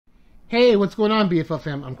Hey, what's going on, BFF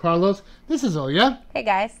fam? I'm Carlos. This is Olya. Hey,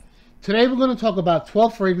 guys. Today we're going to talk about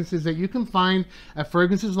 12 fragrances that you can find at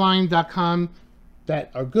FRAGRANCESLINE.com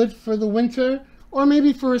that are good for the winter or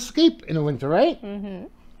maybe for escape in the winter, right? Mm-hmm.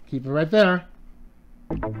 Keep it right there.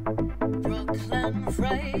 Brooklyn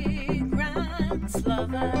fragrance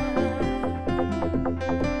lover.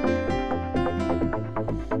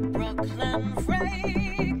 Brooklyn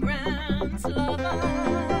fragrance lover. Brooklyn fragrance lover.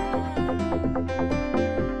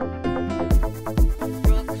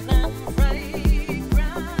 Brooklyn fragrance.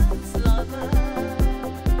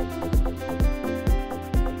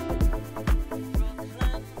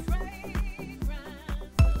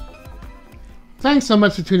 Thanks so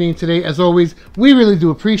much for tuning in today. As always, we really do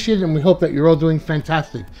appreciate it, and we hope that you're all doing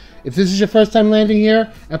fantastic. If this is your first time landing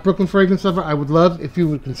here at Brooklyn Fragrance Lover, I would love if you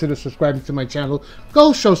would consider subscribing to my channel.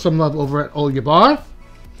 Go show some love over at Olya Bar.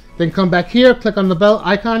 Then come back here, click on the bell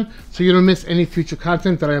icon so you don't miss any future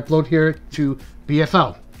content that I upload here to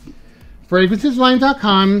BFL.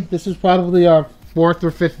 FRAGRANCESLINE.com. This is probably our 4th or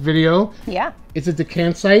 5th video. Yeah. It's a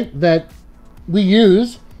DECANTS site that we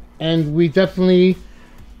use, and we definitely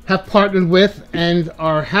have partnered with and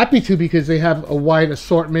are happy to because they have a wide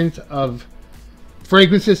assortment of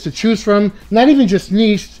fragrances to choose from. Not even just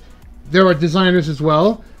niche, there are designers as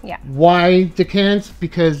well. Yeah. Why DECANTS?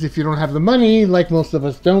 Because if you don't have the money, like most of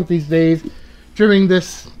us don't these days, during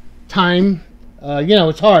this time,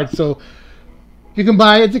 it's hard. So you can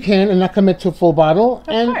buy a decant and not commit to a full bottle,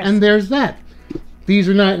 and there's that. These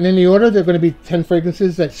are not in any order. They're going to be 10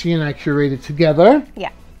 fragrances that she and I curated together.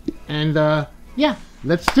 Yeah. And yeah,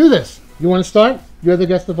 let's do this. You want to start? You're the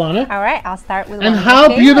guest of honor. All right, I'll start with And one of how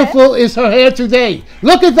my beautiful is her hair today?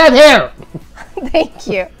 Look at that hair! Thank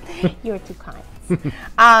you. You're too kind.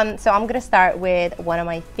 So I'm going to start with one of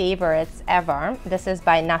my favorites ever. This is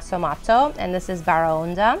by Nasomatto, and this is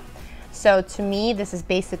Baraonda. So to me, this is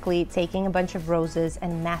basically taking a bunch of roses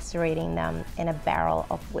and macerating them in a barrel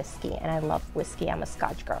of whiskey. And I love whiskey. I'm a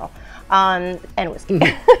Scotch girl. And whiskey.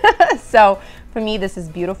 So for me, this is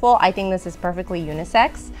beautiful. I think this is perfectly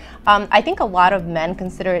unisex. I think a lot of men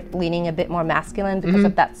consider it leaning a bit more masculine because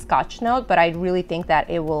of that Scotch note, but I really think that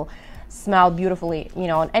it will smell beautifully,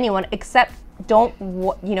 on anyone, except don't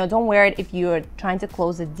wear it if you're trying to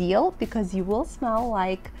close a deal, because you will smell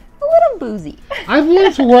like a little boozy. I've worn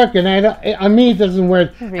it to work, and on me it doesn't wear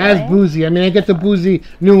it as boozy. I mean, I get the boozy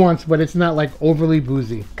nuance, but it's not like overly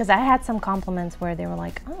boozy. Because I had some compliments where they were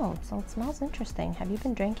like, "Oh, so it smells interesting. Have you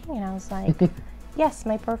been drinking?" And I was like, "Yes,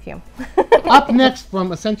 my perfume." Up next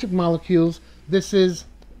from Eccentric Molecules, this is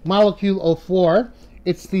Molecule 04.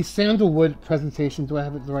 It's the sandalwood presentation. Do I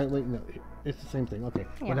have it the right way? No, it's the same thing. Okay,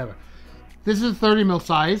 whatever. This is a 30 ml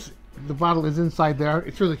size. The bottle is inside there.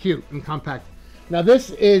 It's really cute and compact. Now this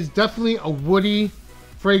is definitely a woody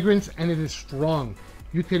fragrance, and it is strong.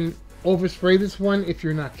 You can overspray this one if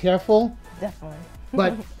you're not careful. Definitely.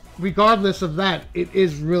 But regardless of that, it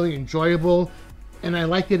is really enjoyable, and I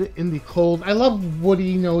like it in the cold. I love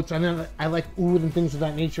woody notes, and I like oud and things of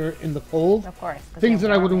that nature in the cold. Of course. Things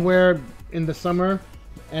that I wouldn't wear in the summer.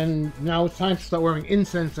 And now it's time to start wearing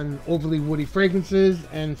incense and overly woody fragrances,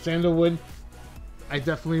 and sandalwood I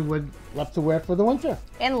definitely would love to wear for the winter.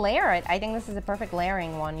 And layer it. I think this is a perfect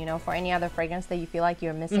layering one, for any other fragrance that you feel like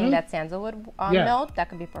you're missing that sandalwood note. That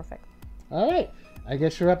could be perfect. All right. I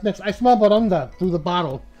guess you're up next. I smell Baraonda through the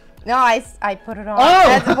bottle. No, I put it on. Oh!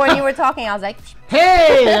 That's when you were talking, I was like,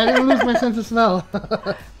 hey, I didn't lose my sense of smell.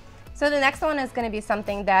 So the next one is going to be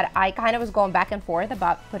something that I kind of was going back and forth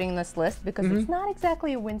about putting in this list because it's not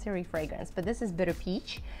exactly a wintry fragrance, but this is Bitter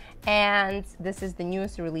Peach. And this is the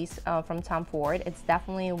newest release from Tom Ford. It's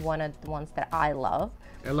definitely one of the ones that I love.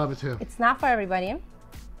 I love it too. It's not for everybody.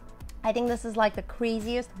 I think this is like the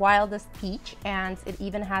craziest, wildest peach, and it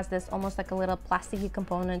even has this almost like a little plasticky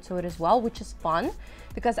component to it as well, which is fun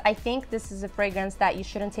because I think this is a fragrance that you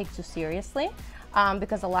shouldn't take too seriously.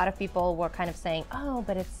 Because a lot of people were kind of saying, oh,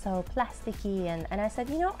 but it's so plasticky, and I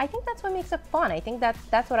said, I think that's what makes it fun. I think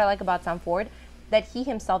that's what I like about Tom Ford, that he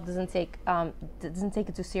himself doesn't take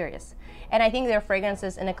it too serious. And I think there are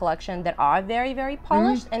fragrances in a collection that are very, very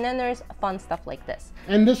polished, and then there's fun stuff like this.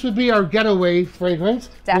 And this would be our getaway fragrance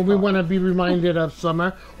when we want to be reminded of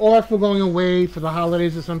summer, or if we're going away for the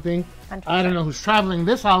holidays or something. 100%. I don't know who's traveling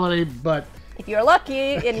this holiday, but if you're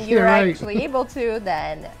lucky and you're right. actually able to,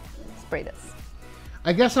 then spray this.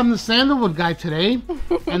 I guess I'm the sandalwood guy today.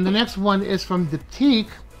 And the next one is from Diptyque.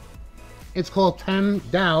 It's called Tam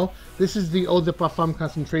Dao. This is the Eau de Parfum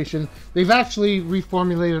concentration. They've actually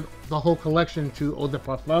reformulated the whole collection to Eau de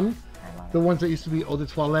Parfum. The ones that used to be Eau de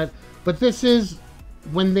Toilette. But this is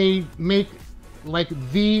when they make like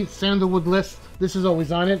the sandalwood list. This is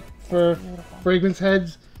always on it for fragrance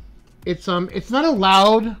heads. It's not a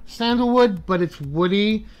loud sandalwood, but it's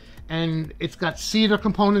woody, and it's got cedar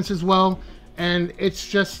components as well, and it's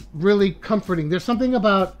just really comforting. There's something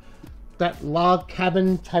about that log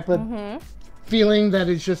cabin type of feeling that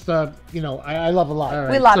is just you know, I love a lot. All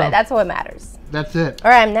right, We love it. That's what matters. That's it. All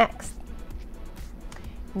right, I'm next.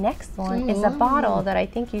 Next one is a bottle that I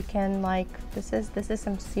think you can like. This is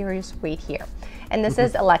some serious weight here, and this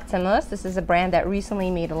is Electimus. This is a brand that recently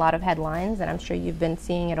made a lot of headlines, and I'm sure you've been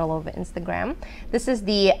seeing it all over Instagram. This is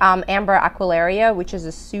the Amber Aquilaria, which is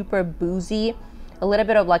a super boozy, a little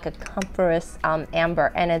bit of like a camphorous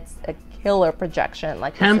amber, and it's a killer projection.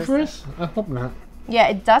 Like Camphorous? I hope not. Yeah,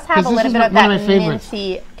 it does have a 'Cause this little is bit of one that of my favorites.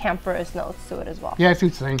 minty camphorous notes to it as well. Yeah, I see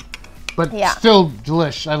what you're saying. But Yeah. still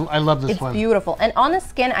delish. I love this It's one. beautiful. And on the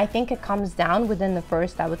skin, I think it comes down within the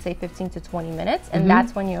first, I would say, 15 to 20 minutes. And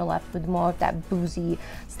that's when you're left with more of that boozy,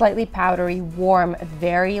 slightly powdery, warm,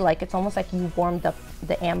 very, like, it's almost like you warmed up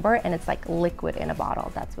the amber and it's like liquid in a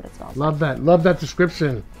bottle. That's what it smells like. Love that. Love that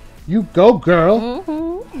description. You go, girl.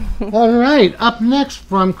 All right. Up next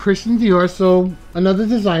from Christian Dior. So another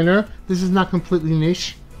designer. This is not completely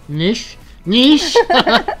niche. Niche.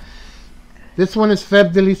 This one is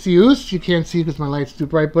Feb Delicieuse. You can't see because my light's too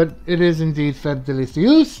bright, but it is indeed Feb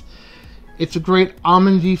Delicieuse. It's a great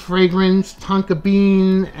almondy fragrance, tonka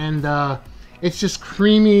bean, and it's just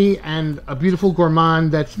creamy and a beautiful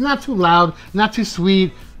gourmand that's not too loud, not too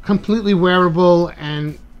sweet, completely wearable,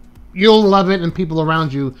 and you'll love it, and people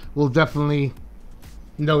around you will definitely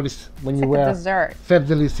notice when you Like a wear dessert. Feb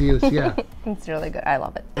Delicieuse. Yeah. It's really good. I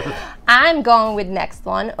love it. I'm going with next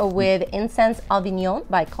one with Incense Avignon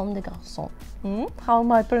by Comme des Garçons. How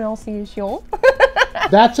my pronunciation?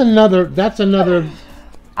 That's another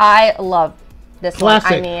I love this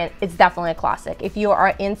Classic. one. I mean, it's definitely a classic. If you are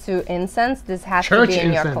into incense, this has Church to be in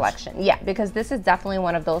your incense. collection. Yeah, because this is definitely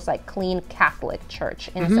one of those like clean Catholic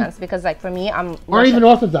church incense. Because like for me, I'm or Russian. even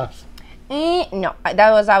Orthodox. No,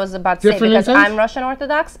 that was I was about to say Different because incense? I'm Russian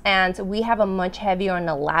Orthodox and we have a much heavier on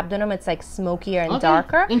the labdanum. It's like smokier and Okay,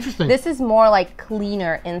 darker. interesting. This is more like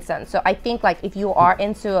cleaner incense. So I think like if you are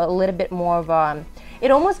into a little bit more of it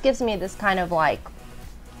almost gives me this kind of like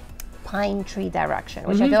pine tree direction,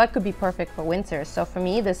 which I feel like could be perfect for winter. So for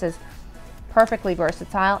me, this is perfectly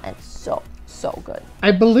versatile and so good.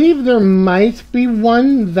 I believe there might be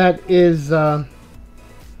one that is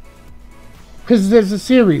because there's a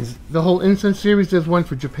series, the whole incense series. There's one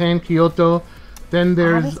for Japan, Kyoto. Then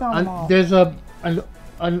haven't smelled them all. there's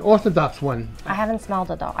an Orthodox one. I haven't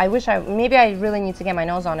smelled it though. I wish maybe I really need to get my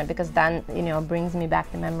nose on it because then, you know, it brings me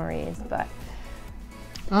back to memories. But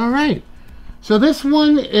All right. So this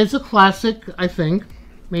one is a classic, I think.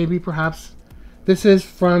 Maybe, perhaps. This is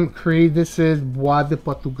from Creed. This is Bois de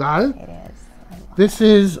Portugal. it is. This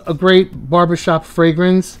is a great barbershop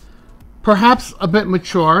fragrance. Perhaps a bit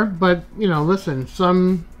mature, but, you know, listen,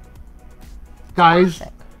 some guys...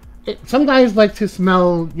 Classic. Some guys like to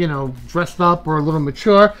smell, you know, dressed up or a little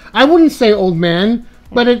mature. I wouldn't say old man,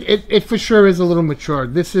 but it for sure is a little mature.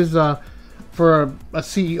 This is for a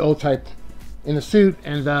CEO type in a suit,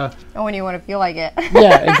 and Oh, when you want to feel like it.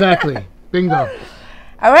 yeah, exactly. Bingo.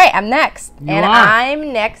 All right, I'm next. You and are.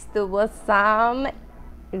 I'm next with some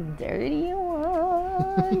dirty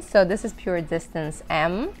ones. So this is Pure Distance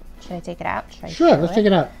M. Should I take it out? Should I Sure, show let's it? take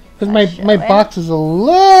it out. Because Let's my show it. box is a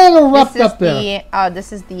little roughed This is up there.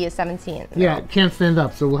 this is the 17. Yeah, it can't stand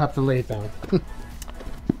up, so we'll have to lay it down.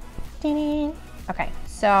 Ding. Okay,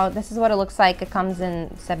 so this is what it looks like. It comes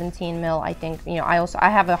in 17 mil, I think. You know, I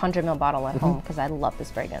have a 100 mil bottle at home because I love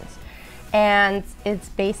this fragrance, and it's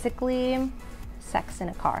basically sex in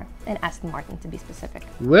a car, an Aston Martin to be specific.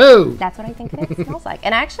 Whoa! That's what I think it smells like.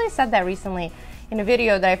 And I actually said that recently in a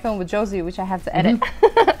video that I filmed with Josie, which I have to edit.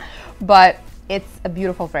 But it's a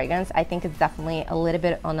beautiful fragrance. I think it's definitely a little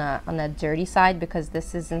bit on a dirty side because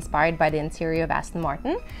this is inspired by the interior of Aston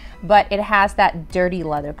Martin, but it has that dirty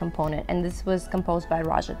leather component. And this was composed by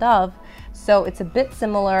Raja Dove, so it's a bit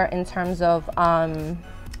similar in terms of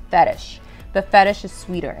fetish. The fetish is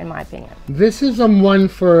sweeter, in my opinion. This is one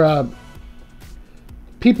for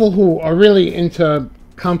people who are really into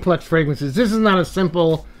complex fragrances. This is not a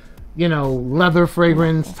simple, you know, leather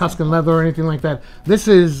fragrance, Tuscan leather or anything like that. This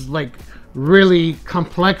is like really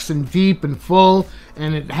complex and deep and full,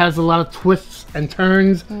 and it has a lot of twists and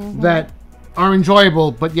turns that are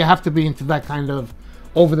enjoyable, but you have to be into that kind of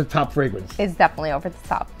over-the-top fragrance. It's definitely over the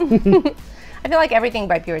top. I feel like everything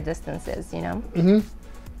by Pure Distance is, you know?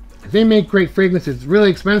 They make great fragrances,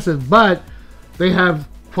 really expensive, but they have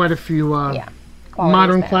quite a few Yeah. Quality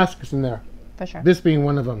modern is there, classics in there. for sure. This being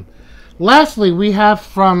one of them. Lastly, we have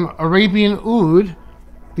from Arabian Oud.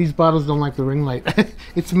 These bottles don't like the ring light.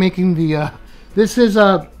 It's making the. This is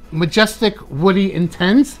Majestic Woody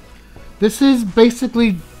Intense. This is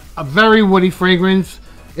basically a very woody fragrance.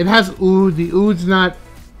 It has oud. The oud's not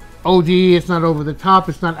OD, it's not over the top,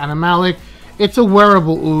 it's not animalic. It's a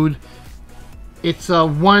wearable oud. It's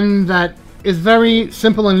one that is very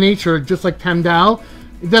simple in nature, just like Tamdao.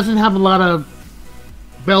 It doesn't have a lot of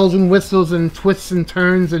bells and whistles and twists and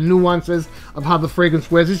turns and nuances of how the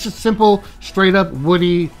fragrance wears. It's just simple, straight up,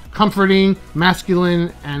 woody, comforting,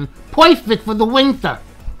 masculine, and perfect for the winter.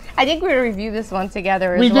 I think we reviewed this one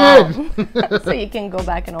together as We well. did. So you can go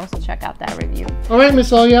back and also check out that review. All right,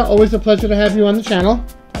 Miss Olya, always a pleasure to have you on the channel.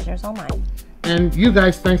 Pleasure's all mine. And you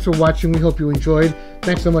guys, thanks for watching. We hope you enjoyed.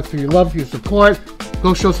 Thanks so much for your love, your support.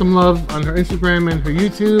 Go show some love on her Instagram and her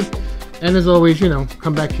YouTube. And as always, you know,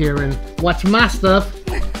 come back here and watch my stuff.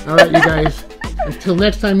 All right, you guys. Until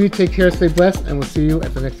next time, you take care, stay blessed, and we'll see you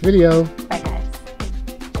at the next video.